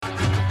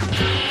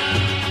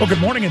Well, good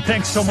morning, and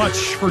thanks so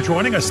much for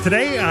joining us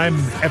today. I'm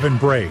Evan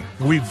Bray.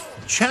 We've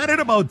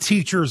chatted about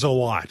teachers a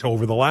lot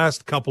over the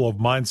last couple of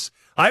months.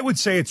 I would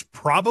say it's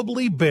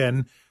probably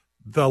been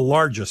the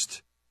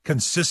largest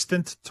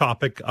consistent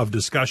topic of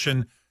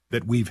discussion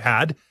that we've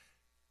had.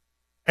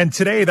 And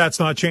today, that's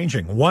not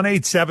changing.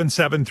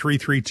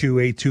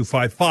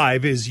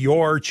 1-877-332-8255 is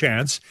your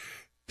chance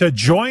to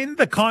join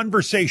the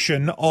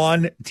conversation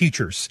on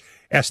teachers.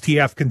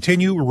 STF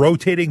continue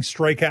rotating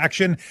strike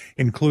action,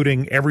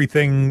 including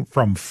everything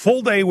from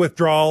full-day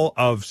withdrawal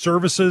of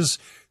services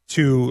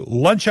to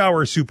lunch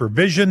hour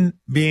supervision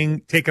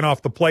being taken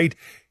off the plate.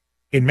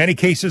 In many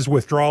cases,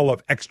 withdrawal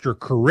of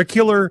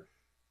extracurricular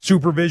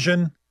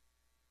supervision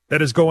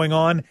that is going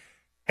on.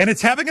 And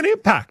it's having an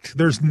impact.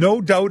 There's no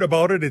doubt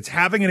about it. It's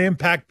having an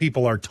impact.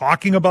 People are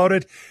talking about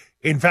it.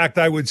 In fact,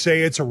 I would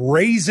say it's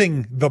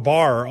raising the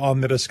bar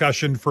on the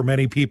discussion for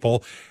many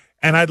people.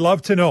 And I'd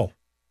love to know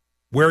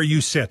where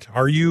you sit.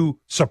 Are you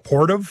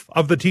supportive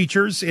of the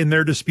teachers in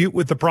their dispute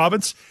with the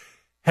province?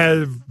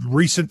 Have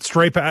recent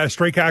strike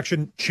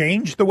action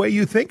changed the way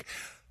you think?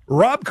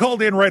 Rob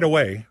called in right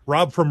away.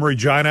 Rob from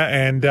Regina,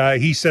 and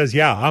he says,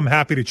 yeah, I'm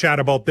happy to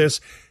chat about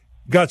this.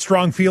 Got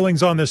strong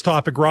feelings on this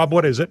topic. Rob,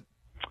 what is it?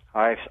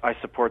 I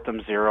support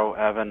them zero,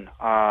 Evan.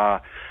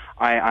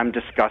 I'm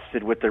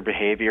disgusted with their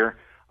behavior.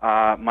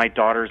 My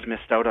daughter's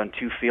missed out on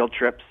 2 field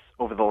trips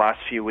over the last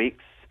few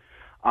weeks.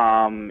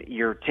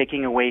 You're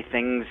taking away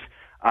things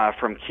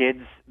from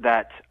kids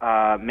that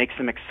makes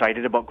them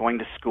excited about going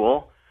to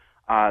school.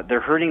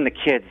 They're hurting the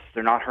kids.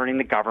 They're not hurting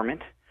the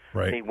government.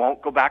 Right. They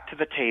won't go back to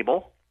the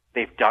table.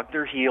 They've dug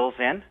their heels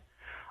in.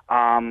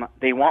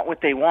 They want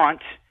what they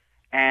want,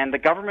 and the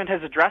government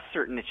has addressed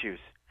certain issues.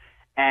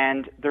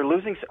 And they're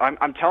losing.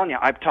 I'm telling you,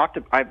 I'm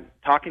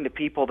talking to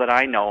people that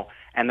I know,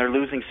 and they're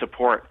losing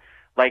support.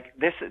 Like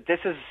this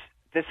has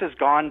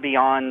gone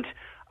beyond.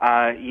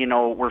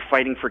 We're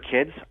fighting for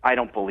kids. I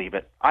don't believe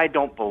it. I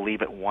don't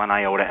believe it one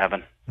iota,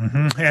 Evan.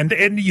 Mm-hmm.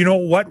 And you know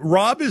what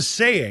Rob is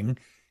saying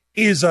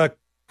is a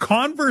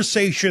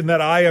conversation that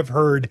I have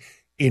heard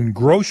in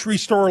grocery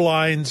store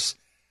lines,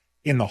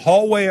 in the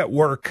hallway at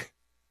work,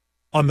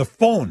 on the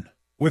phone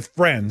with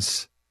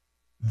friends.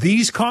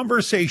 These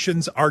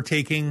conversations are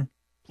taking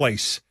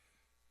place.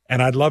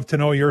 And I'd love to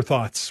know your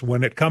thoughts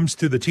when it comes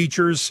to the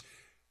teachers.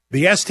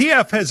 The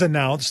STF has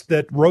announced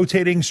that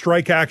rotating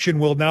strike action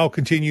will now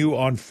continue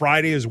on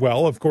Friday as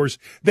well. Of course,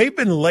 they've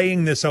been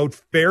laying this out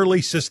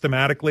fairly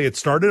systematically. It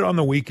started on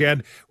the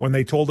weekend when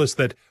they told us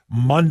that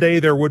Monday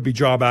there would be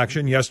job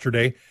action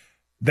yesterday.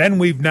 Then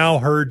we've now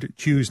heard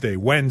Tuesday,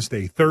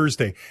 Wednesday,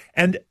 Thursday.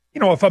 And,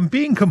 if I'm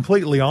being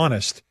completely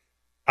honest,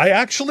 I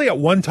actually at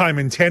one time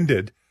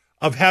intended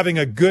of having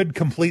a good,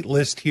 complete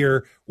list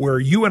here where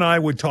you and I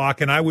would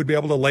talk and I would be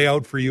able to lay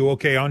out for you,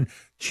 okay, on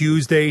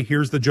Tuesday,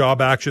 here's the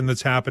job action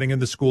that's happening in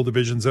the school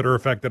divisions that are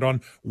affected.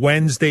 On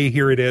Wednesday,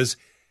 here it is.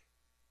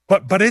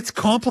 But it's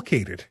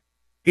complicated.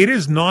 It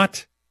is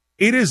not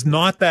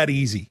that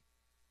easy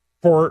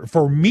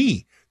for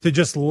me to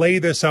just lay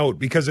this out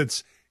because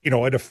it's,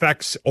 it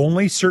affects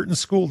only certain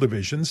school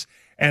divisions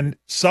and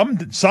some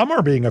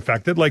are being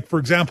affected. Like, for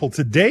example,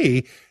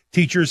 today,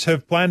 teachers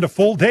have planned a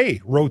full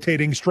day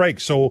rotating strike.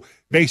 So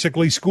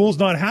basically school's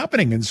not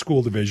happening in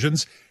school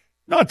divisions,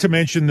 not to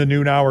mention the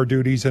noon hour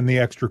duties and the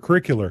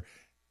extracurricular.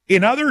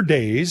 In other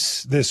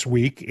days this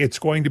week, it's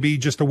going to be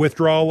just a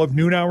withdrawal of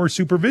noon hour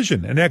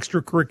supervision and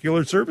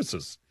extracurricular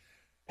services.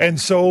 And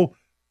so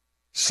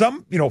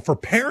for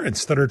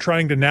parents that are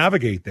trying to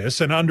navigate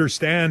this and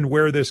understand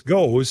where this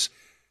goes,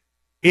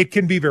 it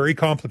can be very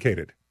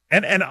complicated.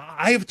 And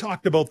I have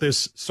talked about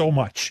this so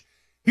much.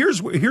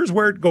 Here's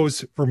where it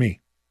goes for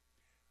me.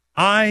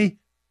 I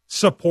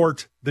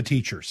support the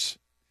teachers.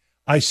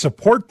 I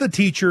support the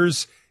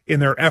teachers in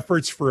their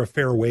efforts for a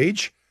fair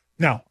wage.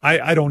 Now,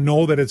 I don't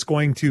know that it's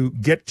going to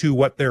get to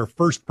what their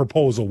first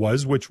proposal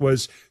was, which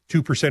was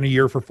 2% a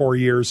year for 4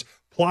 years,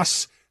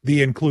 plus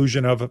the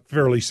inclusion of a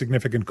fairly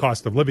significant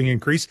cost of living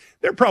increase.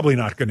 They're probably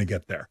not going to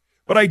get there.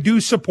 But I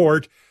do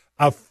support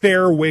a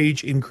fair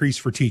wage increase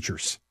for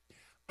teachers.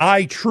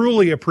 I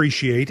truly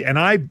appreciate, and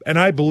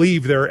I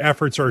believe their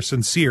efforts are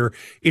sincere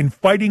in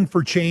fighting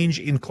for change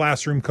in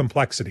classroom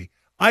complexity.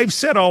 I've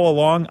said all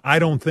along, I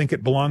don't think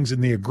it belongs in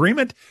the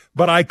agreement,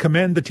 but I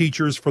commend the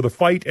teachers for the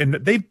fight, and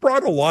they've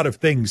brought a lot of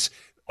things,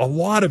 a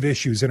lot of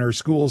issues in our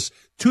schools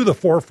to the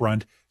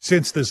forefront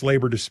since this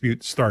labor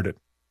dispute started.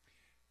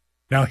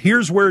 Now,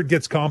 here's where it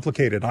gets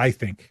complicated, I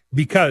think,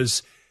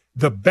 because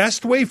the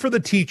best way for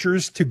the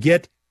teachers to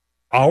get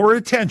our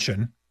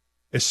attention,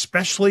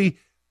 especially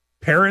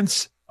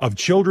parents of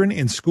children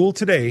in school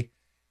today,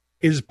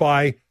 is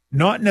by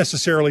not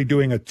necessarily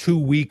doing a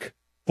 2-week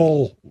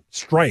full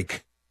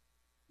strike,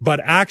 but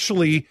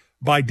actually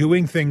by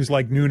doing things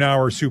like noon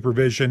hour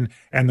supervision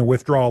and the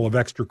withdrawal of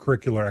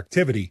extracurricular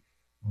activity.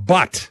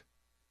 But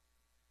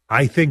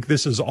I think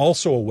this is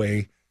also a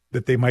way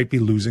that they might be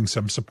losing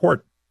some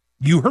support.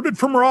 You heard it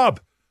from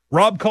Rob.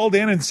 Rob called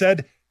in and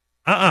said,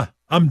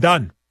 I'm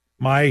done.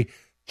 My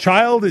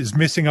child is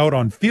missing out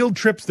on field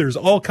trips. There's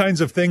all kinds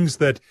of things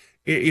that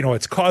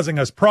it's causing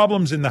us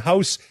problems in the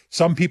house.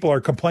 Some people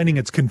are complaining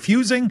it's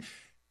confusing.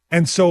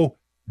 And so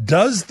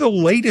does the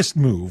latest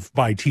move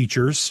by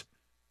teachers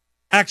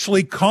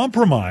actually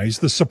compromise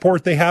the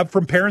support they have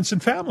from parents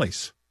and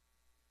families?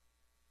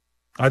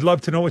 I'd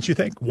love to know what you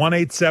think.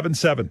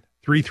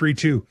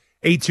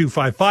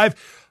 1-877-332-8255.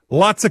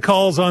 Lots of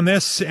calls on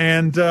this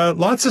and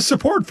lots of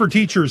support for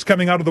teachers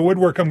coming out of the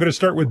woodwork. I'm going to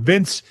start with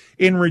Vince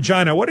in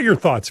Regina. What are your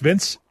thoughts,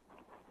 Vince?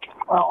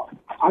 Well,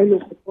 I'm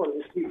in support of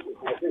the teachers.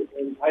 I think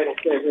they're entitled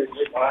to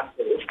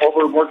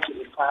overworked in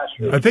the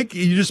classroom. I think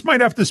you just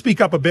might have to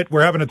speak up a bit.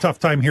 We're having a tough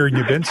time hearing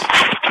you, Vince.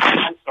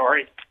 I'm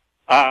sorry.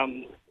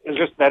 Is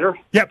this better?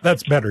 Yep,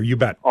 that's better. You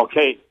bet.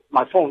 Okay.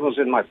 My phone was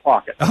in my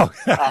pocket. Oh.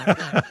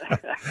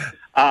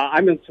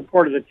 I'm in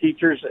support of the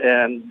teachers,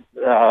 and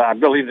I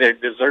believe they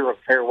deserve a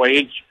fair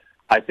wage.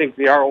 I think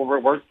they are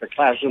overworked. The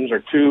classrooms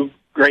are too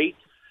great.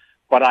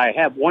 But I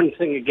have one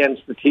thing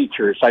against the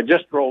teachers. I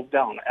just drove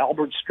down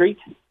Albert Street,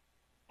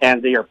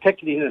 and they are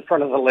picketing in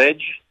front of the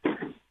ledge.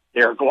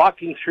 They're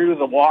blocking through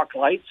the walk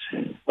lights,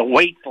 the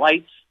wait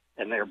lights,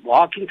 and they're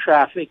blocking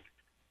traffic.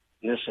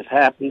 And this has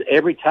happened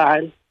every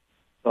time.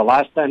 The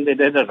last time they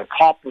did it, a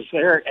cop was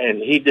there,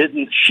 and she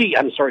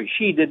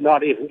did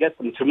not even get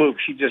them to move.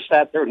 She just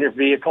sat there in her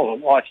vehicle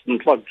and watched them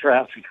plug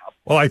traffic up.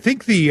 Well, I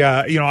think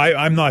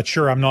I'm not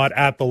sure. I'm not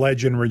at the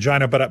ledge in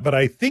Regina, but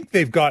I think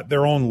they've got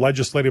their own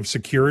legislative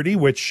security,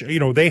 which,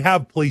 they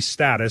have police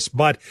status.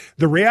 But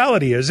the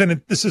reality is,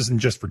 and this isn't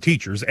just for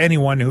teachers,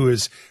 anyone who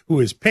is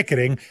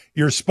picketing,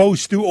 you're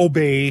supposed to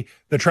obey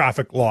the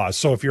traffic laws.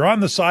 So if you're on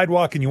the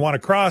sidewalk and you want to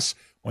cross,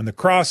 when the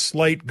cross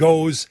light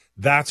goes,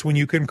 that's when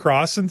you can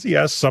cross. And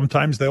yes,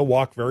 sometimes they'll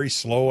walk very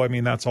slow. I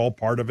mean, that's all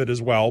part of it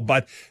as well.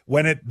 But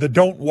when the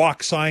don't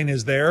walk sign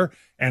is there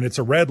and it's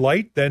a red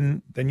light,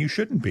 then you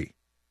shouldn't be.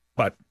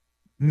 But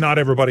not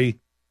everybody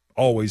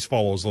always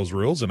follows those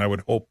rules. And I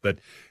would hope that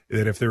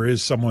if there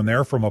is someone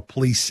there from a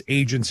police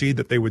agency,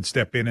 that they would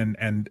step in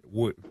and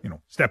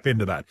step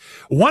into that.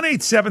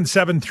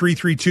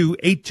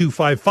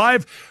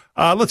 1-877-332-8255.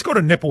 Let's go to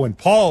Nipawin.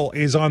 Paul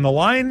is on the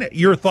line.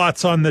 Your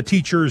thoughts on the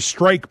teachers'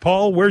 strike,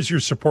 Paul? Where's your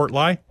support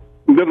lie?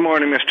 Good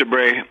morning, Mr.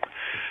 Bray.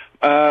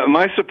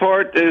 My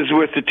support is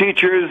with the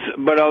teachers,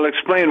 but I'll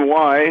explain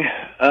why.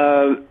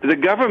 The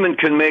government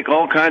can make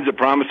all kinds of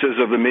promises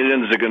of the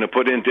millions they're going to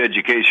put into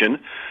education.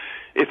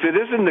 If it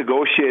isn't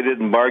negotiated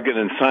and bargained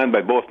and signed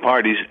by both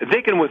parties,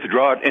 they can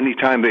withdraw it any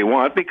time they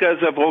want because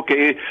of,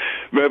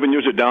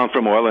 revenues are down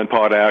from oil and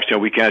potash,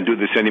 we can't do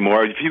this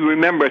anymore. If you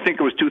remember, I think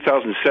it was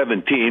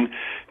 2017,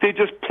 they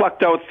just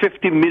plucked out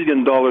 $50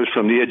 million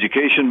from the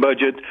education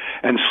budget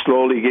and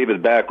slowly gave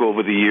it back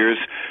over the years.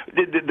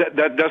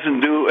 That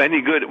doesn't do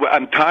any good.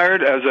 I'm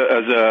tired as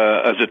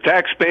a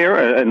taxpayer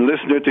and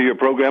listener to your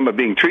program of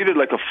being treated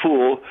like a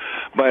fool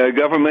by a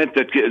government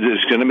that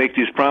is going to make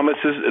these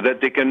promises that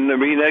they can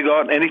renege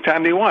on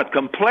anytime they want.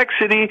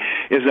 Complexity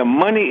is a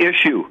money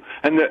issue,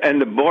 and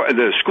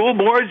the school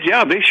boards,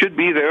 they should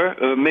be there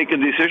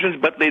making decisions,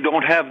 but they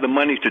don't have the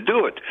money to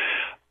do it.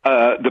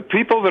 The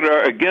people that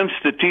are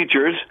against the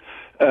teachers,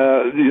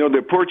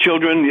 their poor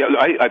children,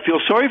 I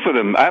feel sorry for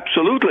them,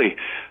 absolutely.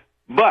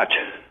 But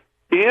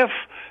if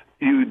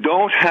you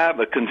don't have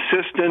a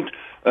consistent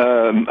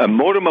a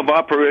modem of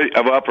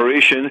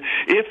operation.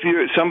 If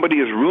somebody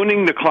is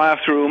ruining the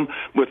classroom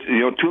with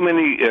too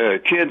many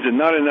kids and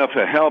not enough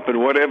help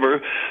and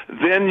whatever,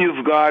 then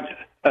you've got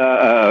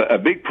a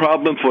big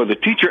problem for the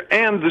teacher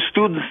and the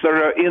students that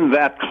are in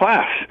that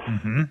class.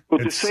 Mm-hmm. So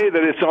to say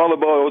that it's all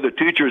about the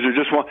teachers are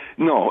just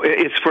no,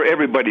 it's for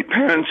everybody,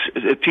 parents,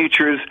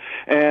 teachers,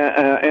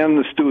 and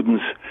the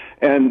students.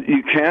 And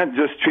you can't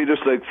just treat us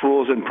like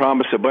fools and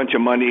promise a bunch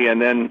of money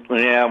and then,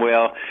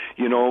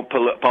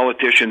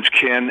 politicians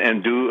can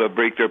and do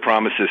break their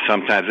promises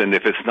sometimes. And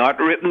if it's not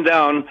written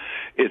down,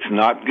 it's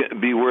not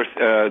be worth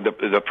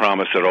the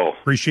promise at all.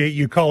 Appreciate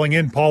you calling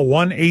in, Paul.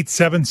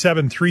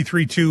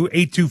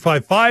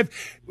 1-877-332-8255.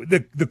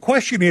 The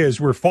question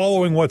is, we're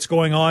following what's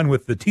going on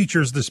with the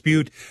teachers'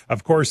 dispute.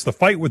 Of course, the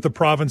fight with the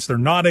province, they're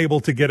not able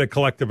to get a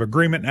collective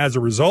agreement. As a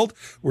result,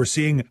 we're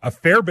seeing a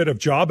fair bit of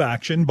job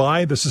action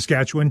by the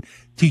Saskatchewan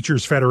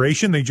Teachers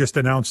Federation. They just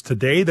announced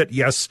today that,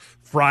 yes,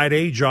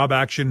 Friday, job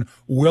action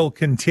will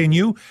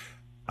continue.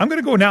 I'm going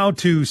to go now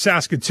to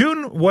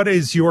Saskatoon. What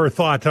is your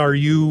thought? Are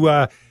you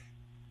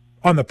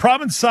on the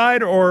province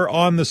side or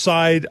on the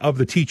side of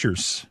the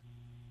teachers?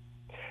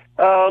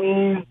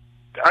 I'm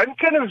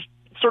kind of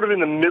sort of in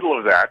the middle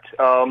of that.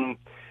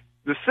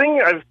 The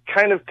thing I've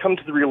kind of come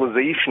to the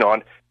realization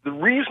on, the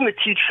reason the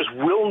teachers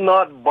will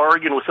not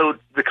bargain without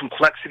the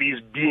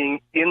complexities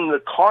being in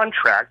the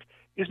contract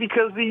is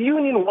because the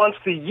union wants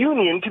the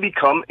union to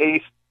become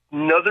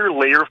another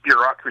layer of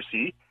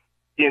bureaucracy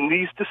in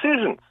these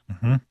decisions.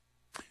 Mm-hmm.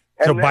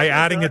 So by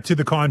adding it to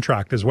the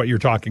contract is what you're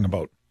talking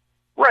about.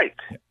 Right.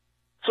 Yeah.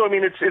 So, I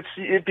mean,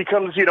 it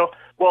becomes,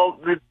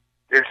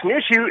 it's an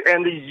issue,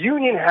 and the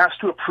union has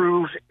to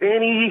approve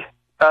any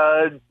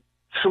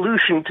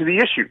solution to the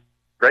issue,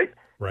 right?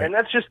 And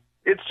it's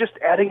just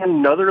adding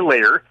another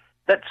layer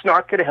that's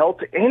not going to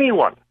help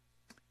anyone,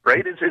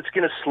 right? It's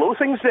going to slow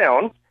things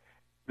down.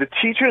 The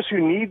teachers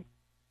who need,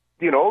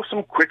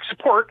 some quick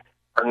support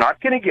are not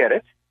going to get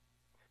it.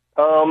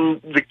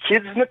 The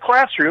kids in the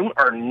classroom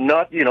are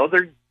not, they're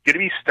going to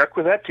be stuck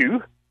with that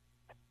too.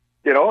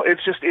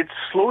 It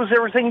slows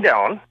everything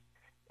down.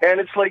 And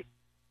it's like,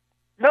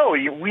 no,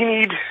 we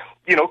need,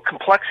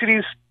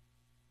 complexities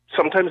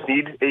sometimes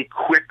need a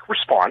quick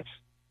response.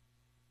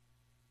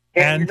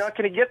 And you're not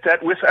going to get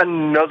that with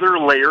another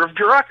layer of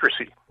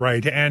bureaucracy.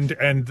 Right.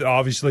 And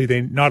obviously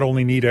they not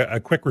only need a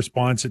quick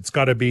response, it's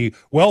got to be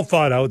well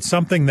thought out,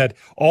 something that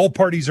all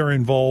parties are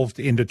involved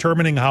in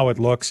determining how it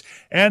looks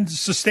and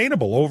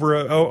sustainable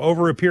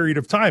over a period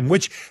of time,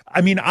 which,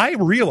 I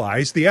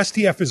realize the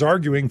STF is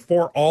arguing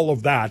for all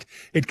of that.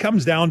 It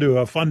comes down to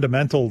a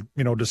fundamental,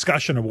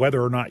 discussion of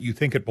whether or not you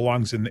think it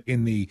belongs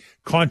in the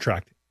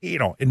contract.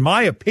 In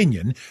my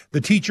opinion, the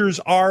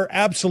teachers are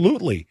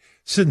absolutely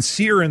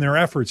sincere in their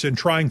efforts in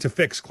trying to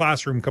fix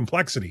classroom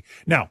complexity.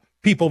 Now,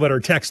 people that are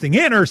texting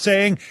in are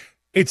saying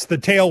it's the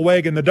tail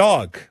wagging the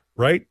dog,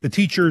 right? The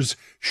teachers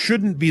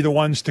shouldn't be the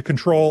ones to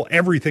control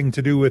everything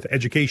to do with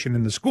education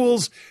in the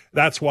schools.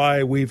 That's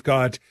why we've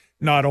got,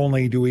 not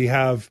only do we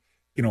have,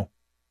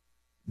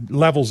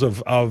 levels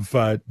of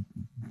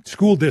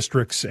school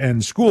districts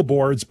and school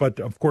boards, but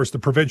of course the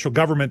provincial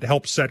government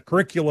helps set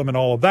curriculum and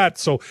all of that.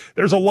 So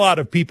there's a lot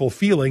of people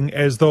feeling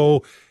as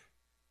though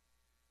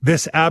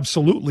this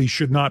absolutely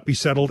should not be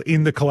settled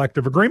in the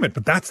collective agreement.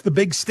 But that's the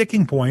big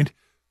sticking point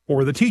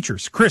for the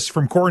teachers. Chris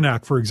from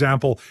Cornack, for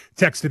example,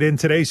 texted in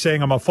today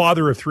saying, I'm a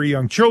father of 3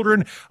 young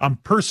children. I'm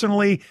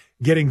personally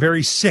getting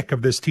very sick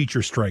of this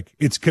teacher strike.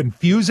 It's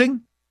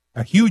confusing,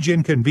 a huge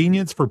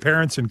inconvenience for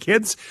parents and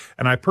kids.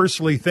 And I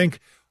personally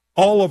think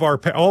all of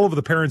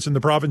the parents in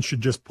the province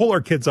should just pull our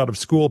kids out of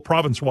school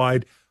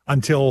province-wide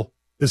until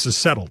this is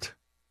settled.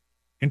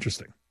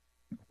 Interesting.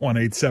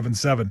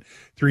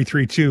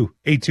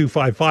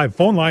 1-877-332-8255.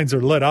 Phone lines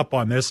are lit up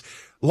on this.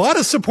 A lot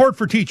of support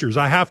for teachers,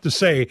 I have to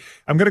say.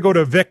 I'm going to go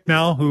to Vic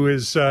now, who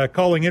is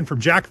calling in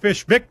from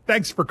Jackfish. Vic,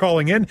 thanks for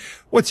calling in.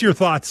 What's your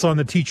thoughts on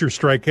the teacher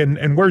strike,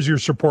 and where's your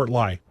support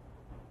lie?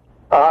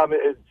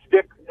 It's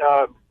Dick,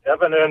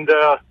 Evan, and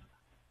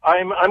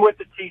I'm with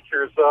the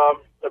teachers.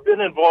 I've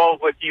been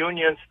involved with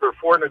unions for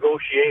 4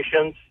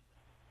 negotiations.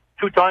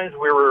 2 times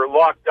we were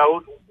locked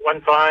out.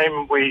 1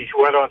 time we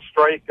went on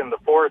strike, and the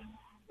 4th,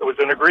 it was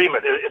an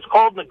agreement. It's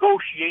called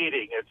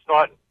negotiating. It's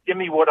not give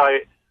me what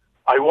I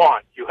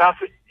want. You have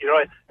to,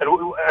 and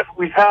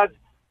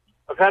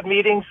I've had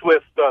meetings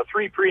with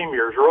 3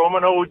 premiers,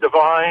 Romano,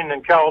 Devine,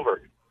 and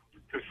Calvert,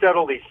 to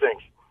settle these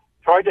things.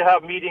 Tried to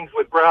have meetings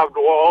with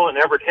Bravdwall and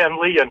Everett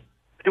Henley, and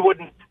they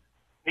wouldn't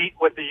meet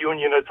with the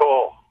union at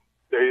all.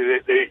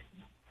 They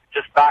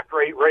just backed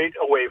right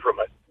away from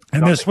it.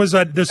 And this was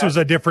a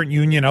different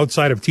union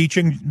outside of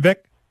teaching,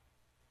 Vic?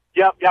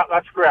 Yeah,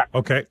 that's correct.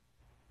 Okay.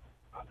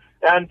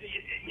 And,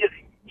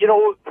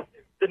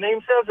 the name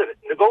says it,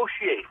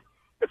 negotiate.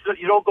 It's that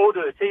you don't go to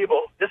the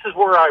table. This is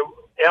where I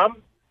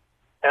am,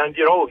 and,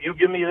 you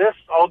give me this,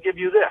 I'll give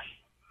you this.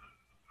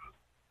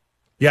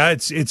 Yeah,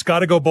 it's got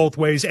to go both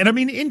ways. And,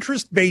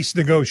 interest-based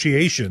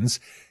negotiations,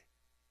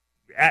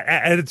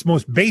 at its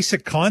most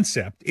basic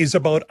concept, is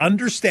about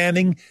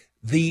understanding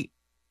the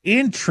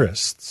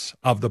interests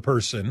of the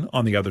person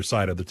on the other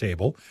side of the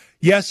table.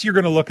 Yes, you're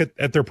going to look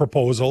at their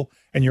proposal,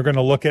 and you're going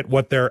to look at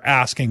what they're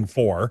asking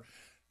for.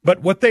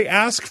 But what they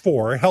ask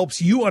for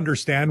helps you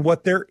understand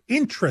what their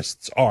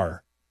interests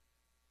are.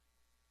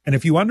 And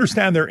if you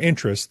understand their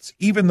interests,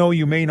 even though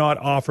you may not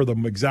offer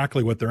them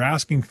exactly what they're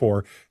asking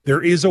for,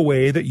 there is a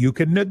way that you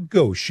can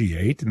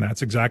negotiate, and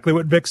that's exactly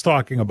what Vic's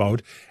talking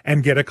about,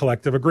 and get a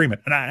collective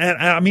agreement. And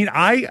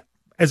I,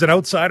 as an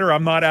outsider,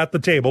 I'm not at the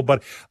table,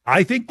 but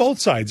I think both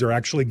sides are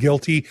actually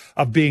guilty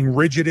of being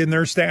rigid in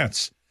their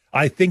stance.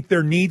 I think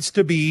there needs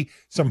to be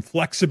some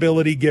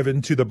flexibility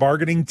given to the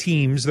bargaining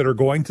teams that are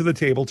going to the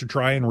table to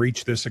try and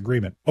reach this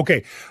agreement.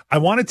 Okay, I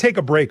want to take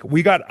a break.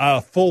 We got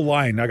a full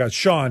line. I got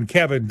Sean,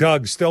 Kevin,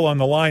 Doug still on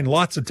the line,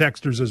 lots of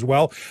texters as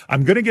well.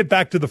 I'm going to get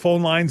back to the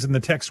phone lines and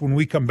the text when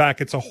we come back.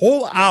 It's a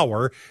whole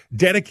hour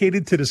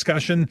dedicated to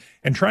discussion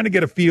and trying to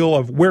get a feel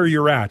of where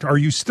you're at. Are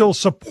you still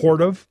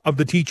supportive of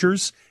the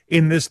teachers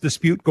in this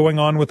dispute going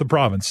on with the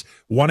province?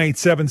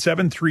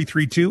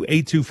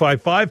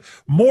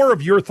 1-877-332-8255. More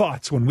of your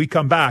thoughts when we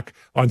come back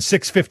on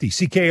 650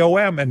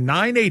 CKOM and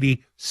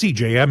 980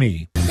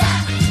 CJME.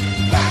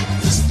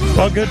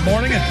 Well, good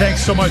morning, and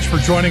thanks so much for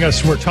joining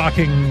us. We're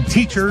talking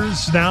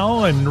teachers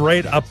now, and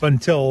right up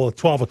until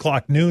 12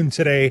 o'clock noon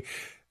today,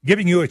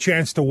 giving you a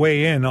chance to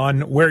weigh in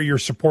on where your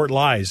support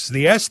lies.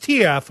 The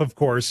STF, of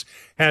course,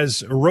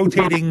 has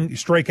rotating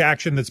strike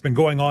action that's been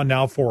going on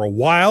now for a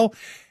while.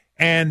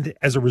 And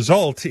as a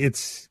result,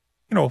 it's,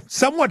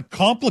 somewhat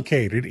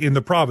complicated in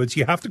the province.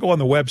 You have to go on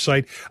the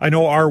website. I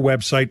know our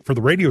website for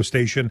the radio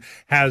station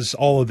has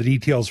all of the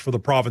details for the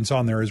province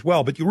on there as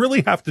well. But you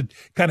really have to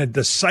kind of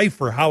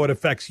decipher how it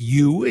affects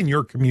you and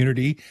your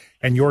community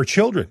and your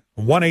children.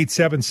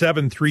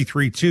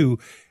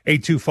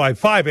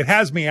 1-877-332-8255. It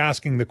has me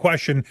asking the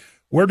question,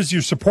 where does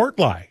your support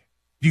lie?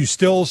 Do you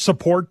still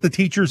support the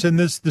teachers in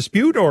this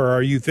dispute, or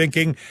are you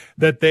thinking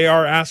that they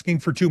are asking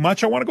for too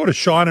much? I want to go to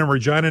Sean in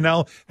Regina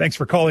now. Thanks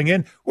for calling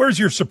in. Where's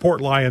your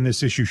support lie on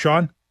this issue,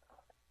 Sean?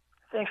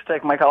 Thanks for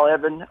taking my call,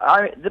 Evan.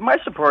 My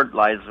support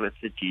lies with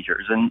the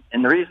teachers, and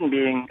the reason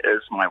being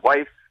is my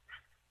wife,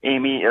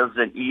 Amy, is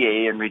an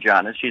EA in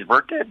Regina. She's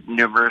worked at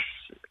numerous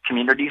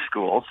community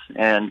schools,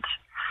 and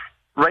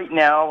right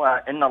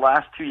now, in the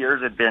last 2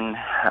 years, it's been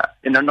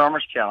an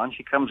enormous challenge.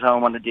 She comes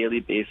home on a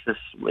daily basis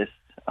with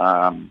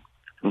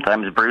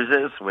sometimes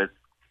bruises, with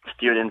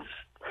students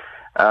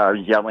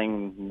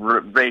yelling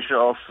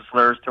racial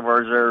slurs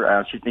towards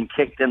her. She's been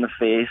kicked in the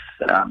face.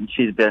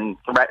 She's been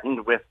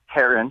threatened with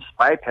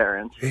by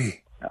parents,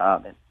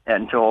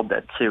 and told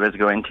that she was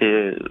going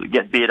to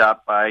get beat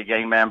up by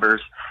gang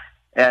members.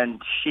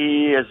 And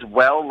she is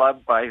well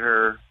loved by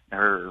her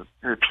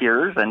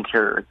peers, and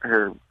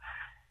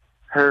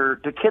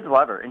the kids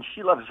love her, and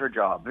she loves her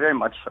job very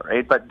much so,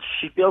 right? But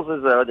she feels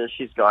as though that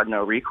she's got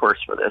no recourse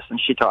for this, and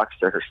she talks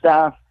to her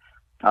staff,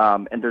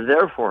 and they're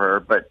there for her.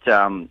 But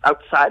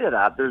outside of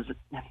that, there's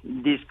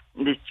these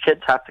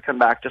kids have to come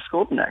back to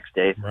school the next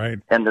day, right?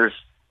 And there's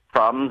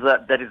problems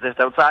that exist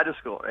outside of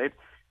school, right?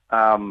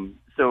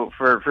 So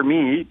for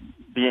me,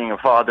 being a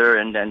father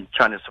and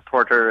trying to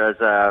support her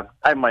as I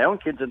have my own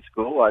kids in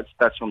school,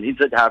 special needs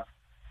that have,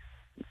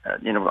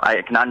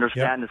 I can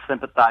understand and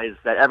sympathize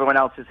that everyone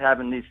else is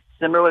having these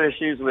similar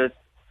issues with.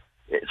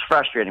 It's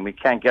frustrating. We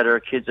can't get our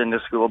kids into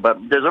school, but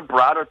there's a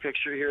broader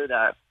picture here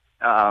that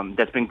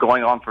that's been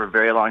going on for a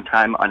very long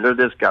time under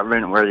this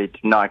government, where they do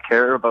not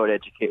care about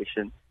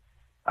education,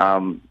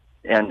 and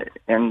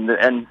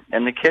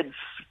the kids'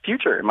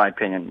 future, in my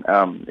opinion.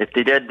 If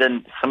they did,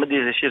 then some of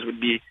these issues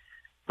would be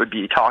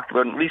talked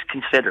about and at least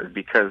considered,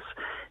 because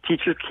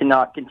teachers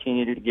cannot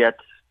continue to get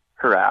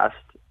harassed,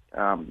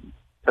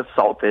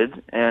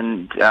 assaulted,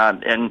 and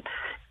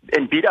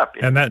beat up.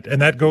 And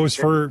that goes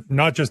for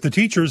not just the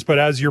teachers, but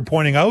as you're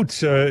pointing out,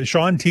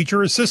 Sean,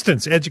 teacher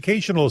assistants,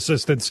 educational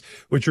assistants,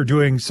 which are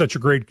doing such a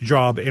great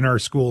job in our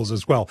schools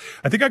as well.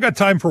 I think I got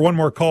time for one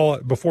more call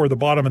before the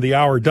bottom of the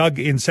hour. Doug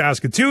in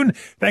Saskatoon,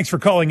 thanks for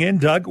calling in,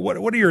 Doug.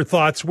 What are your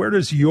thoughts? Where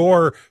does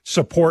your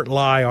support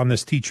lie on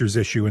this teachers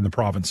issue in the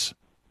province?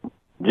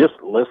 Just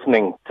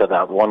listening to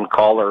that one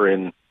caller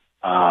in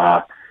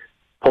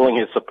pulling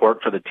his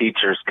support for the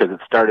teachers, because it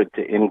started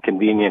to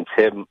inconvenience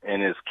him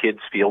and his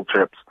kids' field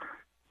trips.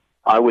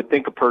 I would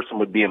think a person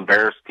would be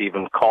embarrassed to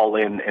even call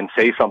in and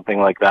say something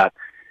like that.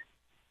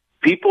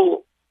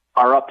 People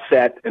are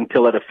upset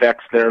until it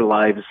affects their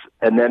lives,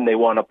 and then they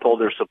want to pull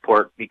their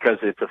support because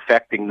it's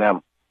affecting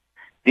them.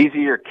 These are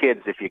your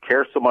kids. If you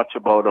care so much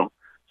about them,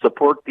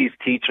 support these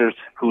teachers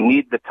who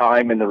need the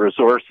time and the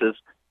resources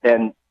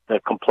and the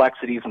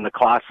complexities and the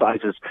class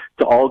sizes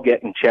to all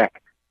get in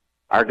check.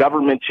 Our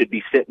government should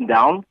be sitting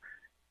down.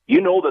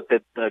 You know that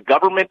the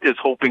government is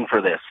hoping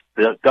for this.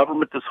 The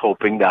government is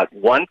hoping that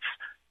once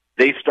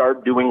they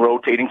start doing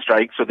rotating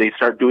strikes, or they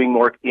start doing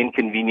more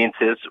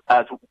inconveniences,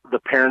 as the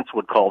parents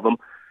would call them,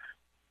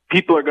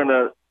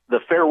 the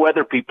fair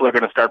weather people are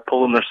going to start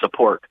pulling their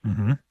support,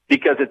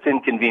 because it's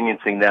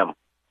inconveniencing them.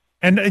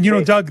 And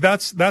Doug,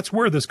 that's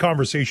where this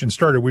conversation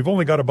started. We've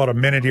only got about a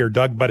minute here,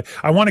 Doug, but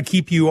I want to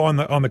keep you on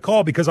the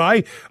call, because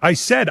I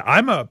said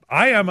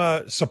I am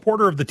a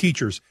supporter of the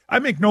teachers. I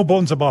make no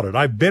bones about it.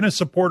 I've been a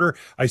supporter.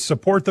 I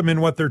support them in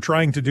what they're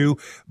trying to do,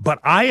 but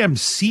I am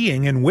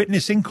seeing and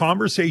witnessing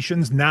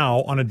conversations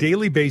now on a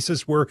daily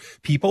basis where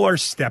people are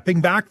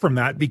stepping back from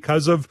that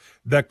because of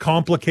the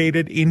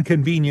complicated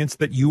inconvenience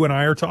that you and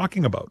I are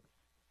talking about.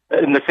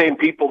 And the same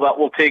people that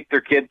will take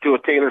their kid to a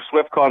Taylor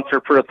Swift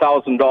concert for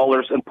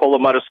 $1,000 and pull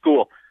them out of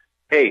school.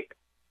 Hey,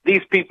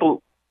 these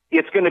people,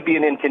 it's going to be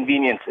an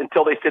inconvenience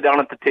until they sit down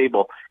at the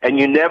table. And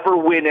you never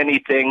win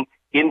anything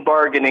in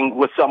bargaining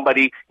with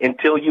somebody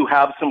until you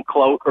have some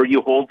clout or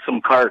you hold some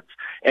cards.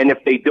 And if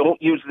they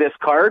don't use this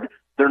card,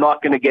 they're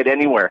not going to get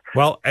anywhere.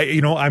 Well,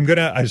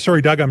 I'm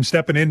sorry, Doug, I'm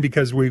stepping in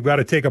because we've got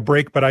to take a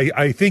break, but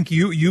I think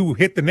you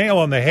hit the nail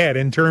on the head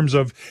in terms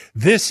of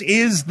this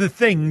is the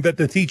thing that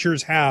the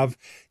teachers have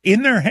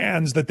in their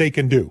hands that they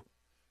can do.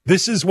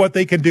 This is what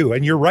they can do.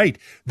 And you're right.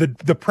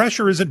 The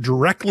pressure isn't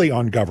directly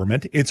on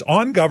government. It's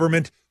on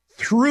government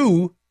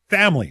through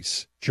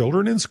families,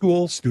 children in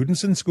school,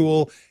 students in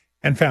school,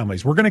 and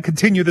families. We're going to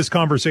continue this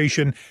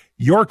conversation.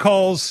 Your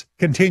calls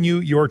continue,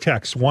 your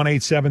texts,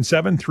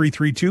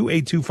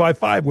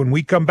 1-877-332-8255 when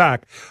we come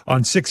back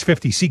on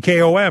 650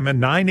 CKOM and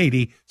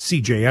 980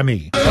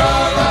 CJME.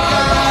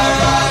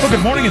 Well,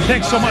 good morning, and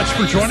thanks so much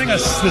for joining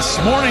us this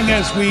morning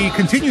as we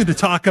continue to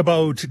talk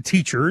about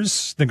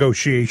teachers'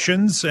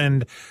 negotiations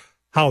and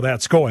how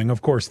that's going.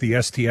 Of course, the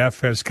STF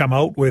has come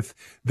out with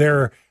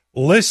their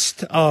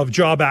list of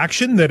job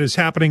action that is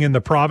happening in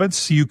the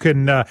province. You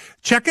can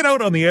check it out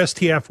on the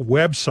STF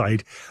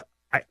website.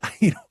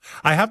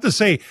 I have to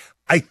say,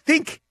 I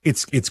think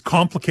it's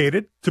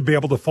complicated to be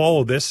able to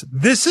follow this.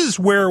 This is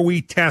where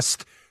we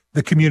test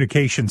the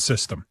communication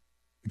system,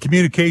 the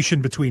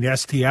communication between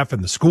STF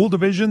and the school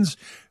divisions,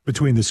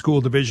 between the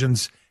school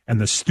divisions and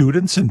the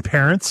students and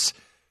parents,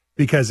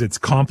 because it's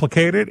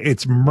complicated,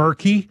 it's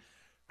murky.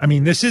 I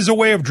mean, this is a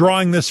way of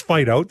drawing this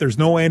fight out. There's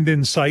no end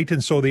in sight.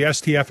 And so the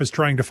STF is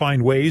trying to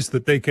find ways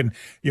that they can,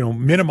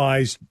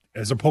 minimize,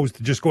 as opposed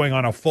to just going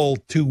on a full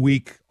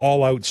 2-week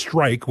all-out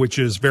strike, which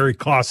is very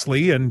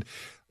costly and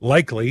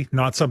likely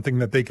not something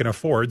that they can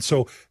afford.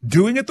 So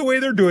doing it the way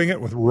they're doing it,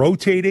 with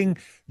rotating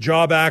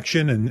job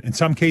action and in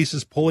some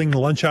cases pulling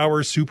lunch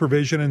hours,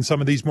 supervision, and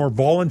some of these more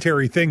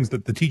voluntary things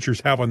that the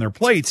teachers have on their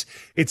plates,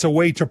 it's a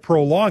way to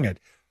prolong it.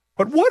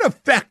 But what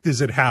effect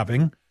is it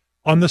having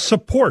on the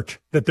support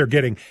that they're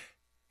getting?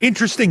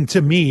 Interesting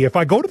to me, if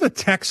I go to the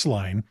text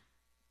line,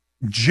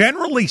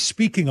 generally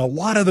speaking, a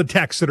lot of the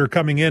texts that are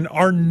coming in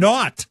are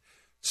not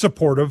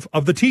supportive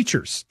of the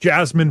teachers.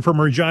 Jasmine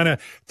from Regina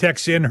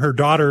texts in, her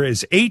daughter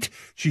is 8.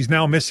 She's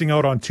now missing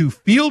out on 2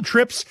 field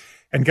trips.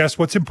 And guess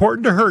what's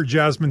important to her?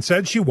 Jasmine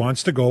said she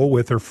wants to go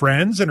with her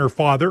friends and her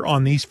father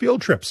on these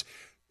field trips.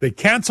 They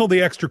cancel the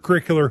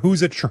extracurricular.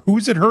 Who's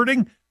it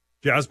hurting?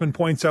 Jasmine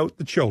points out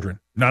the children.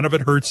 None of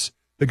it hurts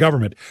the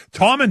government.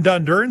 Tom in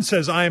Dundurn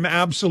says, I am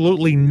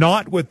absolutely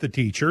not with the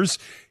teachers.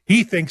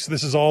 He thinks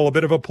this is all a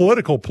bit of a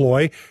political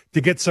ploy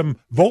to get some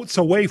votes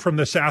away from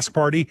the Sask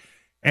party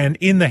and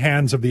in the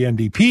hands of the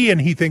NDP, and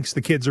he thinks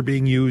the kids are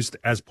being used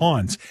as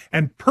pawns.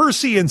 And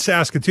Percy in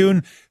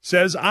Saskatoon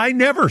says, I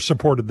never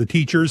supported the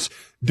teachers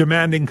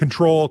demanding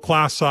control,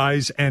 class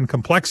size, and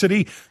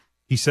complexity.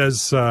 He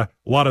says a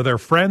lot of their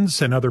friends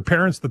and other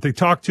parents that they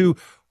talk to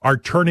are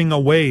turning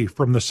away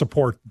from the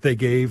support they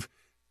gave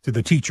to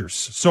the teachers.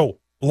 So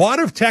a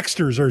lot of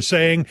texters are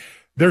saying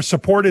their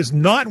support is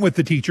not with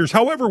the teachers.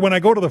 However, when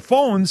I go to the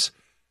phones,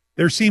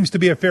 there seems to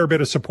be a fair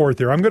bit of support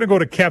there. I'm going to go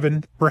to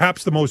Kevin,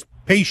 perhaps the most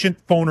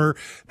patient phoner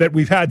that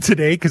we've had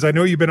today, because I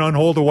know you've been on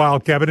hold a while,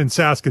 Kevin, in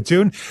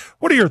Saskatoon.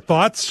 What are your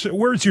thoughts?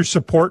 Where's your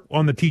support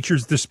on the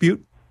teachers'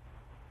 dispute?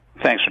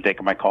 Thanks for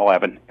taking my call,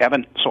 Evan.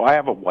 Evan, so I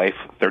have a wife,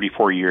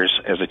 34 years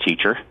as a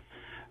teacher,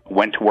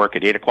 went to work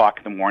at 8 o'clock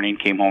in the morning,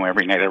 came home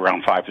every night at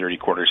around 5:30,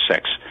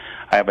 5:45.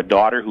 I have a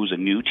daughter who's a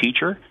new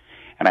teacher,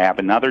 and I have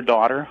another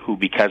daughter who,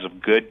 because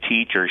of good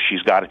teachers,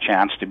 she's got a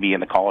chance to be in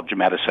the College of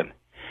Medicine.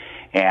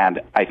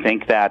 And I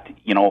think that,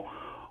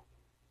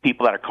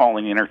 people that are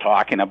calling in are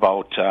talking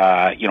about,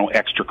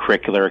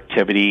 extracurricular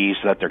activities,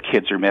 that their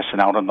kids are missing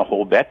out on the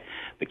whole bit.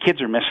 The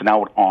kids are missing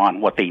out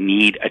on what they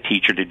need a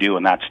teacher to do,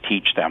 and that's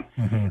teach them.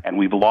 Mm-hmm. And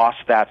we've lost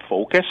that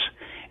focus.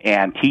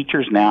 And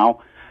teachers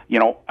now,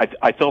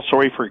 I feel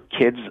sorry for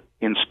kids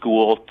in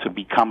school to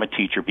become a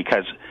teacher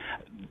because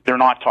they're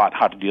not taught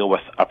how to deal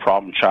with a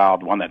problem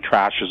child, one that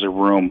trashes a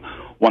room,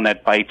 one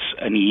that bites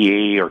an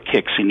EA or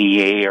kicks an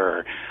EA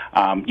or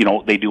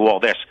they do all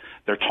this.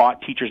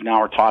 Teachers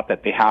now are taught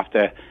that they have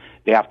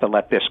to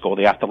let this go.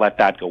 They have to let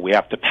that go. We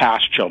have to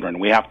pass children.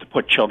 We have to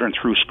put children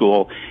through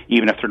school,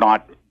 even if they're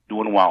not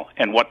doing well.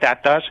 And what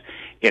that does,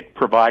 it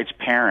provides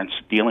parents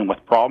dealing with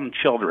problem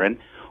children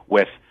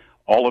with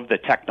all of the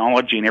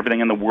technology and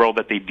everything in the world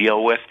that they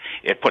deal with.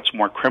 It puts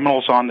more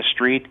criminals on the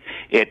street.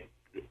 It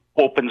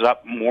opens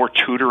up more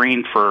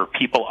tutoring for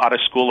people out of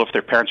school if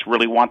their parents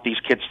really want these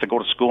kids to go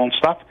to school and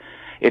stuff.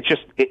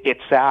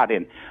 It's sad,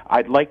 and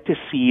I'd like to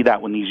see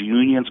that when these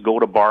unions go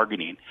to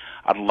bargaining,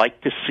 I'd like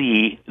to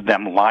see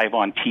them live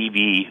on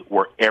TV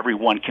where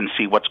everyone can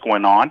see what's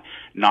going on,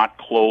 not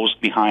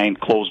closed behind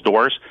closed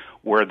doors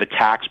where the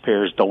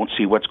taxpayers don't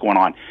see what's going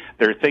on.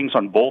 There are things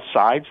on both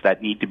sides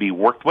that need to be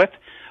worked with,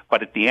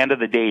 but at the end of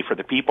the day, for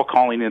the people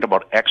calling in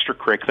about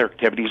extracurricular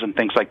activities and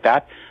things like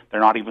that,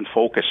 they're not even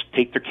focused.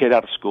 Take their kid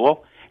out of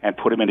school and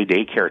put them in a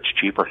daycare. It's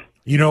cheaper.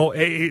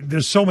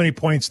 There's so many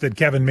points that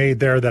Kevin made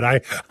there that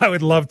I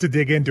would love to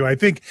dig into. I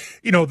think,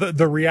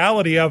 the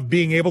reality of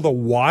being able to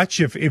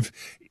watch,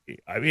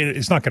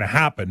 it's not going to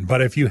happen,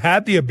 but if you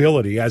had the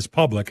ability as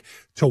public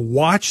to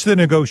watch the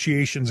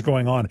negotiations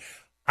going on,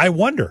 I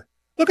wonder,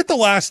 look at the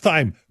last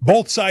time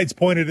both sides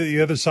pointed at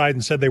the other side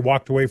and said they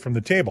walked away from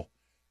the table.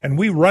 And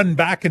we run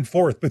back and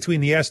forth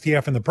between the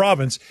STF and the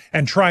province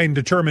and try and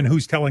determine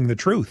who's telling the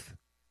truth.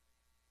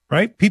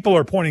 Right? People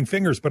are pointing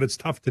fingers, but it's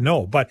tough to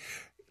know. But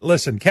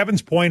listen,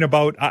 Kevin's point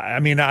about,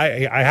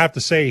 I have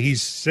to say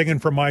he's singing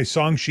from my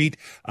song sheet.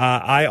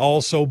 I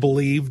also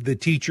believe the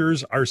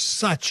teachers are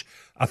such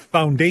a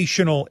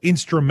foundational,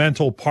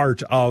 instrumental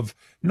part of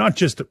not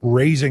just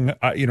raising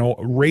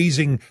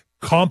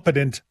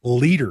competent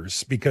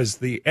leaders, because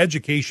the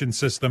education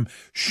system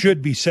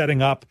should be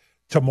setting up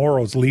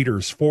tomorrow's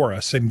leaders for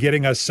us and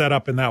getting us set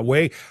up in that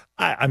way.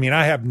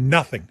 I have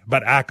nothing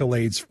but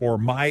accolades for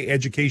my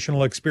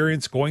educational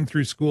experience going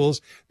through schools.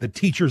 The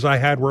teachers I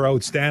had were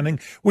outstanding,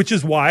 which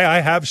is why I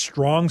have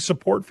strong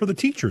support for the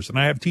teachers. And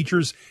I have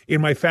teachers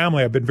in my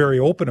family. I've been very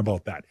open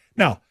about that.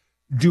 Now,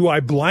 do I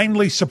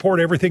blindly support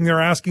everything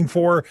they're asking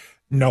for?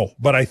 No,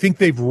 but I think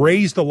they've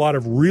raised a lot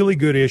of really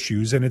good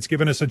issues, and it's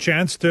given us a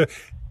chance to,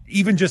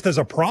 even just as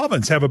a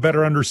province, have a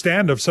better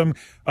understand of some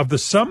of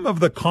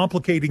the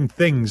complicating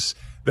things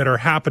that are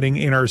happening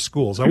in our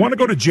schools. I want to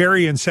go to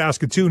Jerry in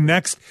Saskatoon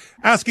next,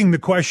 asking the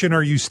question,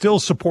 are you still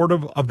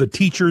supportive of the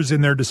teachers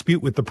in their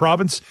dispute with the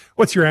province?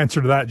 What's your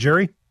answer to that,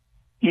 Jerry?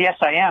 Yes,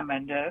 I am.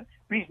 And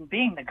reason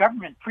being, the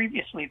government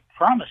previously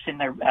promised in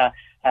their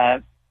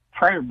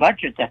prior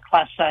budget that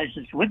class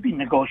sizes would be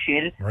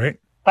negotiated. Right.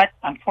 But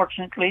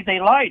unfortunately, they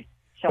lied.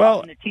 So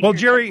well,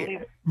 Jerry,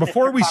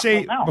 before we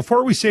say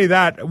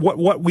that,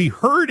 what we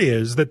heard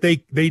is that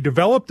they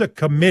developed a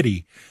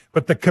committee,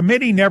 but the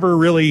committee never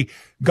really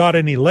got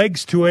any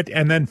legs to it.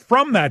 And then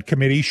from that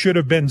committee should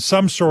have been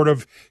some sort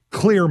of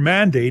clear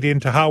mandate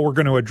into how we're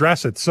going to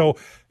address it. So,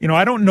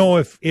 I don't know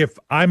if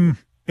I'm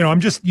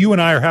just, you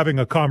and I are having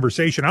a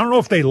conversation. I don't know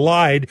if they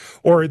lied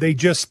or they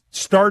just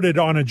started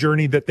on a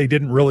journey that they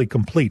didn't really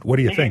complete. What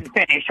do you think?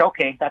 Didn't finish.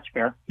 Okay, that's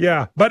fair.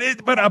 Yeah, but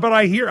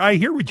I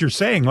hear what you're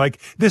saying. Like,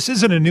 this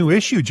isn't a new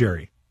issue,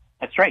 Jerry.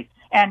 That's right.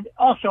 And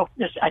also,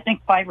 there's, I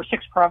think, 5 or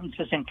 6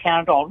 provinces in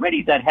Canada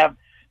already that have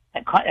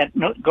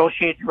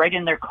negotiated right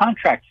in their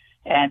contract.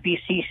 And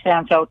BC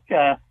stands out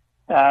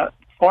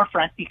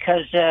forefront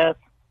because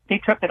they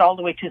took it all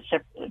the way to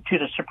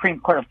the Supreme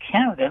Court of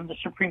Canada, and the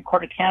Supreme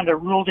Court of Canada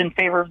ruled in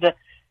favor of the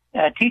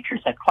teachers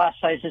that class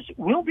sizes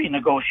will be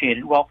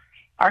negotiated. Well,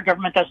 our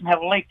government doesn't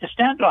have a leg to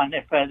stand on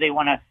if they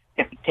want to.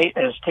 If it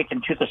is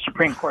taken to the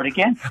Supreme Court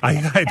again. I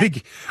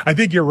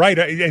think you're right,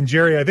 and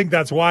Jerry, I think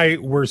that's why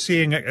we're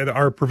seeing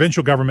our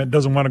provincial government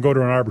doesn't want to go to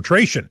an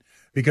arbitration.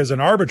 Because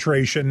an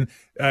arbitration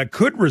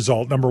could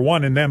result, number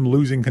one, in them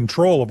losing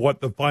control of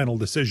what the final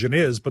decision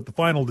is, but the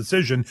final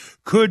decision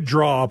could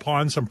draw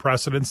upon some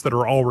precedents that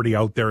are already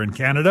out there in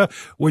Canada,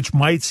 which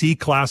might see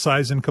class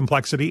size and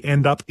complexity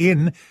end up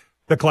in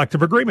the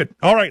collective agreement.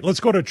 All right, let's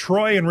go to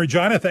Troy and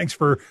Regina. Thanks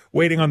for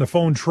waiting on the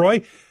phone,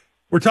 Troy.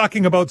 We're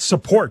talking about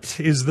support.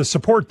 Is the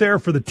support there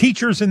for the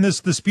teachers in this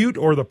dispute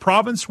or the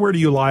province? Where do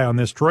you lie on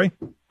this, Troy?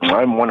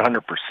 I'm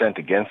 100%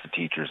 against the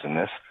teachers in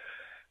this.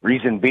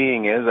 Reason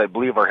being is I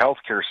believe our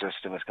healthcare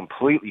system is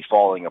completely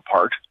falling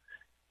apart.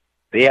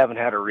 They haven't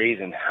had a raise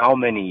in how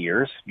many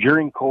years?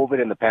 During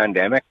COVID and the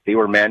pandemic, they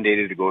were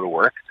mandated to go to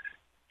work.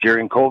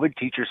 During COVID,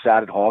 teachers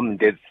sat at home and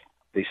did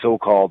the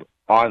so-called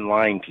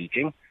online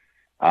teaching.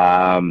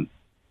 If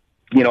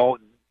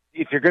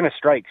you're going to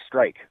strike,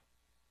 strike.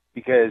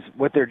 Because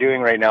what they're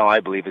doing right now, I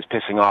believe, is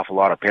pissing off a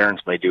lot of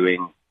parents by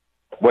doing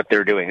what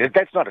they're doing.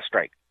 That's not a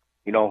strike.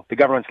 The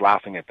government's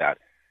laughing at that.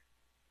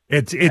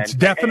 It's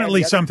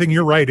definitely something,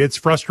 you're right. It's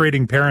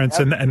frustrating parents,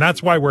 and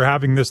that's why we're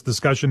having this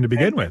discussion to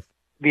begin with.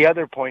 The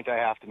other point I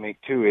have to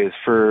make, too, is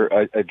for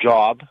a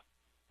job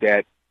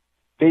that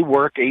they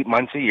work 8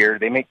 months a year,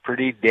 they make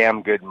pretty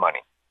damn good money.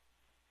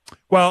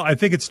 Well, I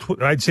think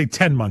I'd say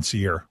 10 months a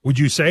year. Would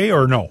you say,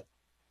 or no?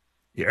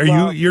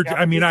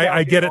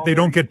 I get it. They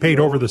don't get paid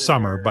over the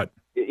summer, but.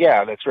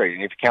 Yeah, that's right.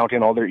 And if you count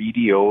in all their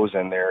EDOs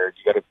and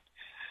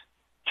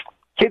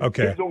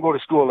kids don't go to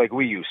school like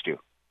we used to.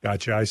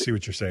 Gotcha. I see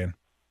what you're saying.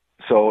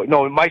 So,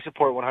 no, my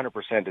support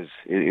 100% is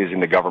in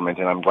the government,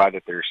 and I'm glad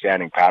that they're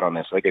standing pat on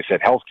this. Like I said,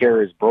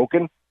 healthcare is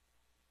broken.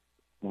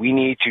 We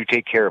need to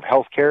take care of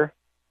healthcare.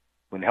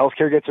 When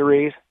healthcare gets a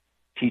raise,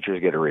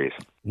 teachers get a raise.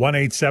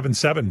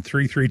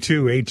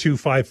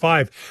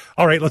 1-877-332-8255.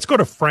 All right, let's go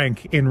to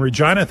Frank in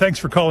Regina. Thanks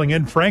for calling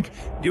in, Frank.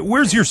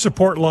 Where's your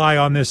support lie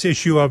on this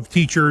issue of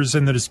teachers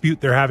and the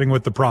dispute they're having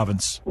with the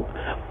province?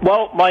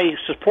 Well, my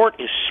support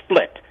is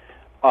split.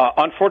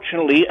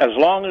 Unfortunately, as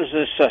long as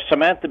this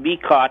Samantha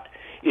Beacott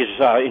is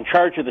in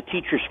charge of the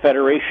Teachers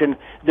Federation,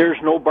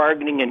 there's no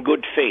bargaining in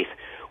good faith.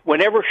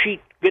 Whenever she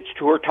gets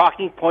to her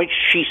talking points,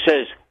 she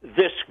says,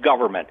 this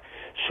government.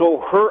 So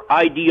her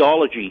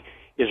ideology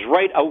is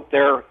right out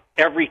there,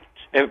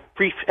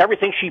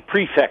 everything she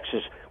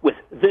prefixes with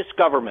this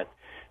government.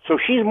 So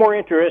she's more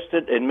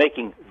interested in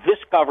making this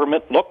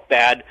government look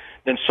bad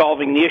than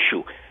solving the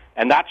issue.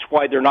 And that's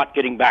why they're not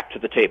getting back to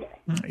the table.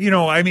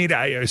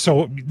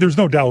 So there's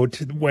no doubt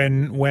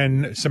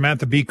when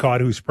Samantha Beacott,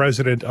 who's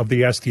president of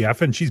the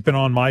STF, and she's been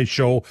on my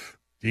show,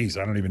 I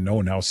don't even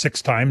know now,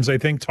 6 times, I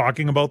think,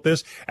 talking about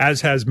this,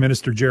 as has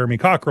Minister Jeremy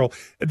Cockrell,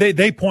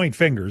 they point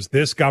fingers.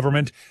 This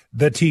government,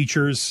 the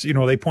teachers,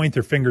 they point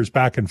their fingers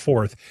back and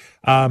forth.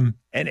 I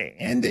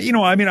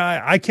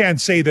can't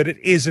say that it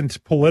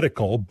isn't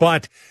political,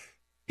 but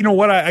you know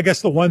what? I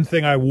guess the one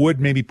thing I would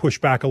maybe push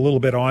back a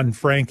little bit on,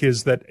 Frank,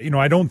 is that,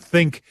 I don't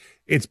think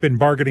it's been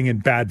bargaining in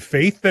bad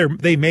faith.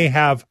 They may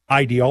have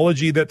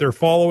ideology that they're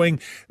following.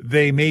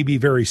 They may be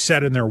very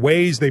set in their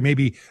ways. They may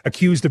be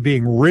accused of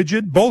being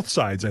rigid. Both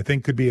sides, I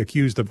think, could be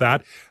accused of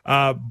that.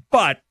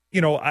 But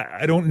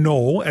I don't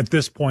know at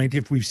this point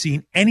if we've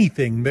seen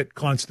anything that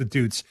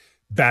constitutes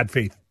bad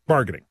faith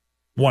bargaining.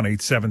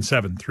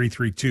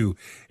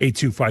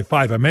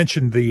 1-877-332-8255. I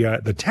mentioned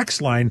the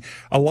text line.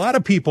 A lot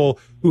of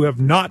people who have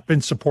not been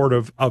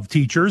supportive of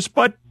teachers,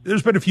 but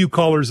there's been a few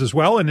callers as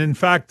well. And in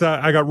fact,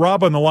 I got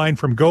Rob on the line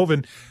from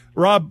Govan.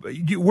 Rob,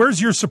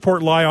 where's your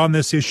support lie on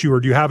this issue, or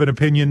do you have an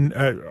opinion?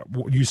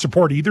 Do you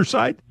support either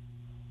side?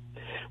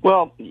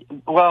 Well,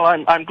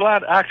 I'm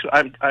glad.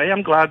 Actually, I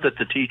am glad that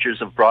the teachers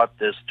have brought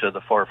this to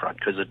the forefront,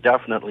 because it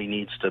definitely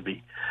needs to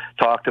be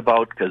talked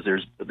about. Because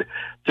there's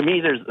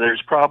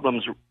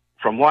problems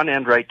from one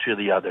end right to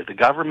the other. The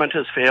government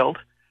has failed.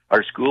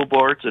 Our school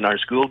boards and our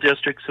school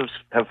districts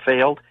have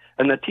failed,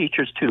 and the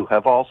teachers too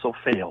have also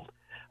failed.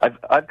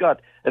 I've got,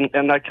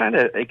 and I kind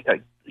of,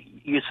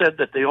 you said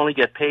that they only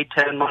get paid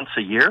 10 months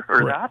a year,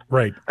 or that?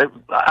 Right.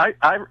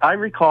 I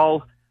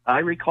recall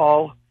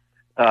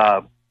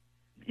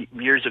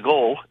years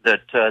ago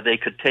that they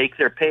could take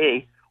their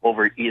pay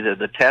over either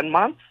the 10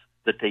 months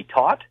that they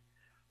taught,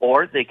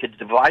 or they could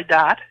divide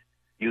that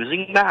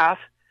using math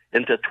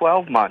into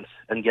 12 months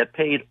and get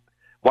paid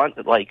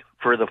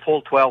for the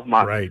full 12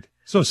 months. Right.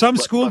 So some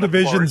school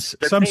divisions,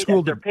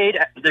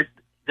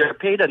 they're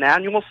paid an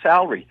annual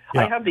salary.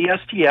 Yeah. I have the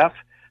STF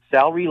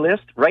salary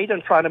list right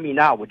in front of me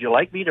now. Would you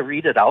like me to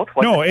read it out?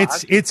 No,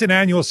 it's an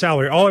annual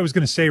salary. All I was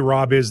going to say,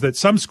 Rob, is that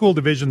some school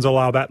divisions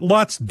allow that.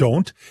 Lots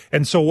don't.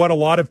 And so what a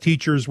lot of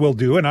teachers will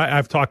do, and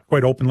I've talked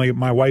quite openly,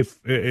 my wife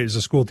is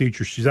a school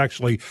teacher. She's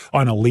actually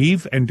on a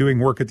leave and doing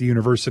work at the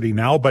university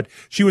now, but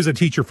she was a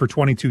teacher for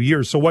 22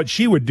 years. So what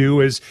she would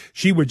do is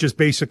she would just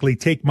basically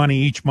take money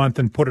each month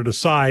and put it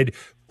aside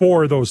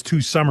for those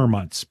 2 summer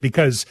months,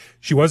 because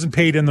she wasn't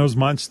paid in those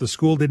months. The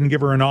school didn't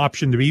give her an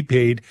option to be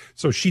paid.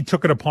 So she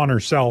took it upon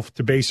herself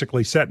to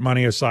basically set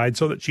money aside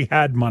so that she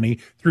had money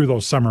through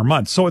those summer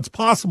months. So it's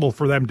possible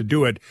for them to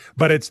do it,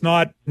 but it's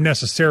not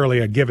necessarily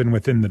a given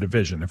within the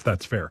division, if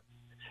that's fair.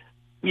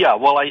 Yeah,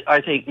 well, I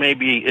think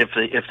maybe if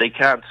they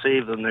can't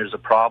save, then there's a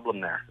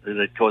problem there. And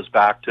it goes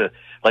back to,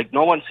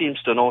 no one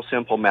seems to know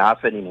simple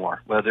math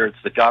anymore, whether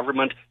it's the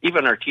government,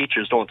 even our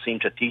teachers don't seem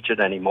to teach it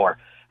anymore.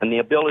 And the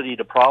ability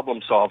to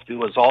problem solve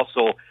too is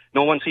also,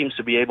 no one seems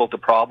to be able to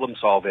problem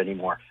solve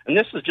anymore. And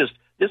this is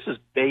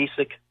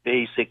basic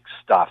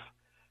stuff.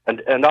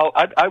 And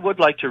I would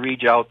like to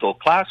read you out though,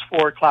 class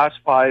 4, class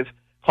 5,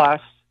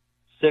 class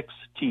 6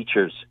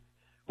 teachers.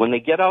 When they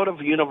get out of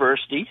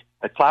university,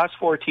 a class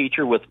 4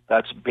 teacher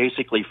that's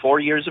basically 4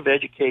 years of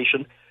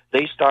education,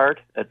 they start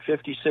at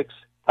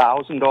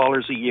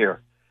 $56,000 a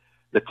year.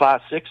 The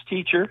class 6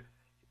 teacher,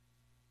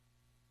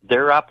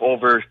 they're up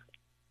over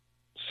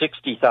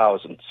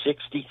 $60,000,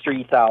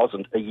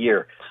 $63,000 a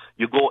year.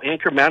 You go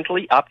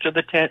incrementally up to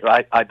the 10.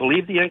 I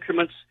believe the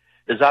increments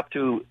is up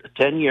to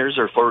 10 years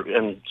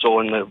and so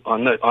on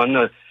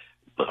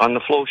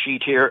the flow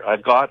sheet here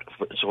I've got,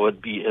 so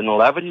it'd be in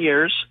 11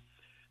 years.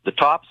 The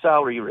top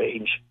salary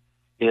range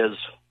is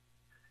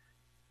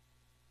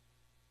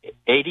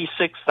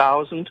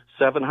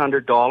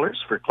 $86,700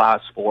 for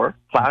class 4.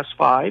 Class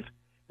 5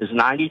 is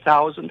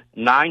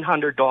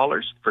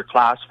 $90,900 for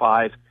class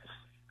 5.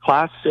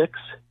 Class 6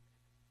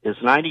 is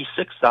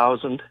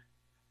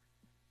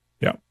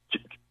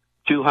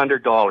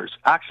 $96,200.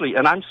 Actually,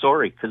 and I'm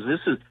sorry, because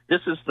this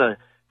is the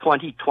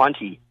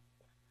 2020,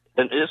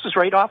 and this is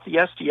right off the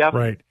STF.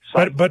 Right,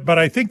 but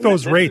I think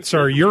those rates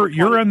are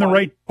you're in the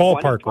right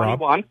ballpark,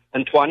 Rob.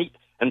 And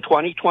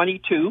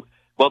 2022.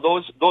 Well,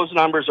 those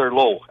numbers are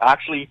low.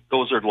 Actually,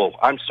 those are low.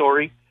 I'm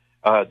sorry,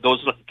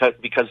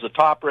 because the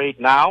top rate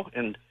now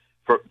and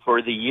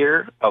for the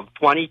year of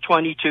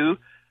 2022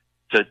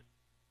 to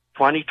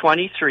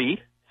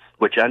 2023.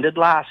 Which ended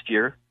last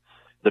year,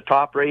 the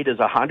top rate is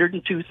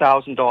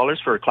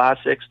 $102,000 for a class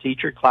 6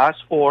 teacher. Class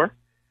 4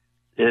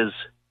 is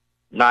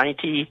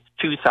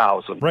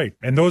 $92,000. Right,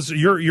 and those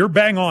you're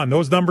bang on.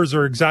 Those numbers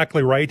are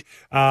exactly right.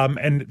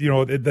 And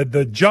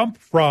the jump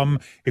from,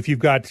 if you've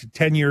got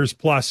 10 years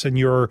plus and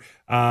you're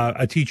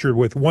a teacher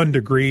with 1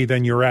 degree,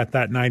 then you're at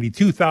that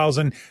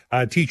 92,000.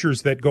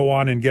 Teachers that go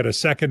on and get a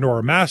second or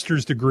a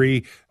master's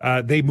degree,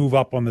 they move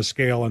up on the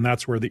scale, and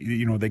that's where they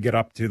get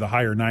up to the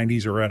higher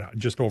 90s or at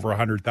just over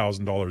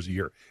 $100,000 a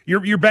year.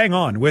 You're bang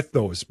on with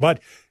those, but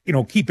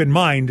keep in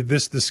mind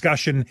this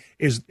discussion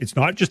it's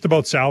not just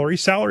about salary.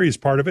 Salary is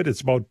part of it.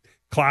 It's about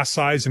class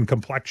size and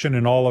complexion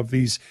and all of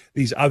these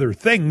other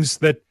things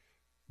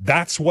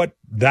that's what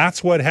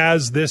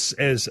has this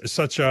as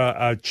such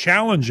a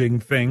challenging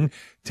thing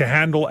to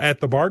handle at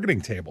the bargaining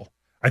table.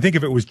 I think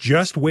if it was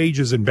just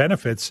wages and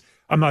benefits,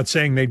 I'm not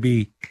saying they'd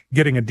be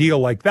getting a deal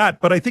like that,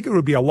 but I think it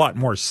would be a lot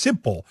more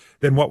simple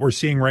than what we're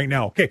seeing right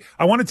now. Okay,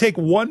 I want to take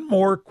one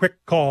more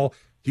quick call.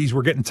 Geez,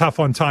 we're getting tough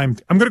on time.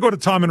 I'm going to go to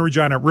Tom in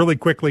Regina really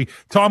quickly.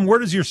 Tom, where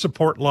does your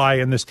support lie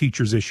in this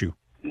teachers issue?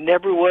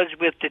 Never was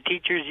with the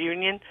teachers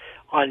union.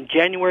 On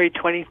January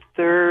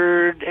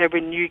 23rd,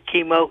 Evan Yu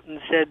came out and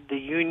said the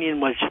union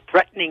was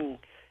threatening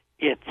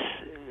its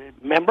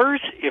members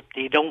if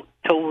they don't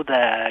toe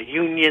the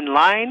union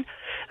line.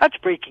 That's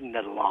breaking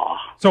the law.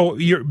 So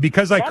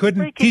because I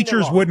couldn't,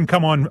 teachers wouldn't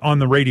come on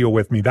the radio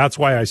with me. That's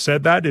why I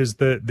said that, is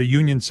the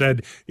union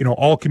said,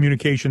 all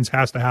communications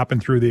has to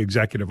happen through the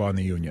executive on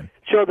the union.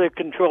 So they're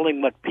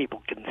controlling what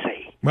people can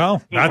say.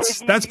 Well,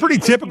 that's pretty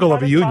typical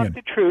of a union.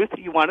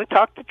 You want to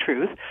talk the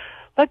truth.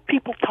 Let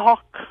people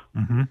talk.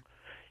 Mm-hmm.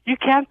 You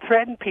can't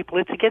threaten people.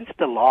 It's against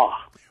the law.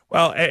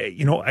 Well,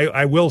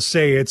 I will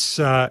say it's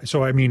it's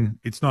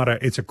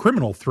a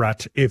criminal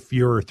threat if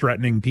you're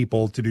threatening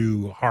people to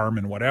do harm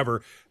and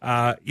whatever.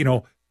 I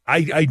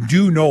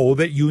do know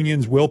that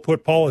unions will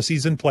put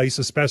policies in place,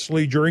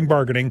 especially during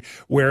bargaining,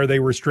 where they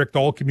restrict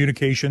all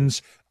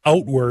communications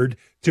outward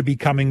to be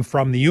coming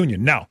from the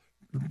union. Now,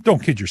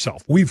 don't kid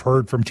yourself. We've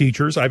heard from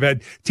teachers. I've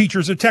had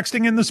teachers are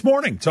texting in this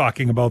morning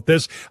talking about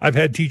this. I've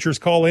had teachers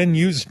call in,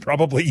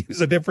 probably use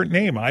a different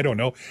name. I don't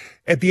know.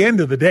 At the end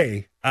of the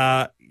day,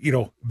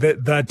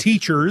 the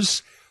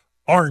teachers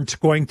aren't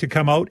going to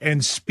come out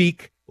and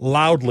speak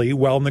loudly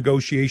while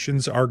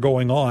negotiations are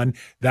going on.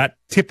 That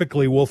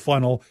typically will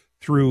funnel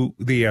through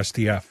the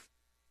STF.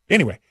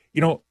 Anyway,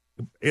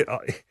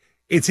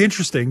 it's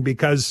interesting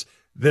because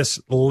this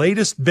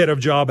latest bit of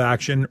job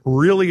action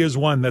really is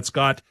one that's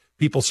got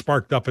people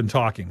sparked up and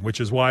talking,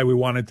 which is why we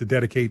wanted to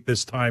dedicate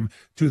this time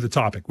to the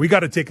topic. We got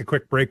to take a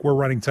quick break. We're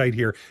running tight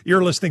here.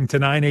 You're listening to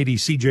 980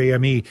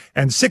 CJME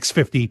and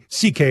 650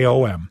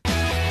 CKOM.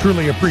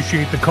 Truly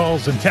appreciate the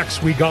calls and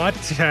texts we got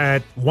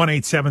at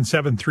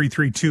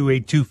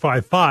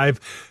 1-877-332-8255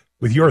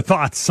 with your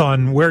thoughts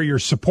on where your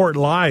support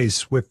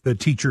lies with the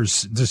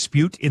teachers'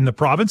 dispute in the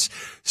province.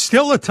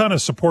 Still a ton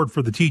of support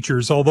for the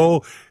teachers,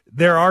 although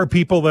there are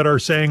people that are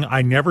saying,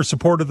 I never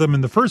supported them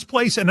in the first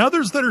place, and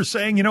others that are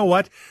saying, you know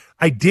what,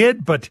 I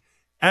did, but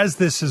as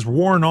this is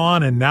worn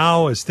on and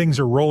now as things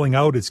are rolling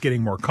out, it's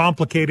getting more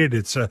complicated.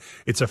 It's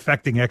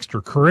affecting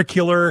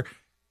extracurricular,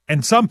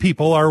 and some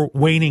people are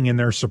waning in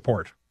their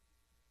support.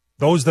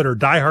 Those that are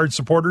diehard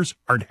supporters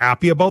aren't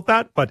happy about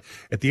that, but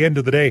at the end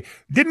of the day,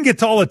 didn't get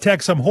to all the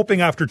texts. I'm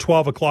hoping after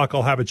 12 o'clock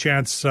I'll have a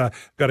chance.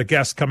 Got a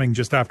guest coming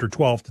just after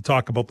 12 to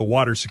talk about the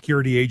Water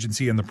Security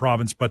Agency in the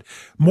province, but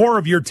more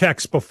of your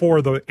texts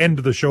before the end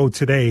of the show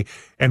today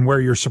and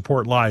where your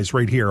support lies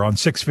right here on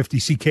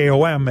 650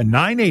 CKOM and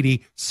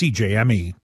 980 CJME.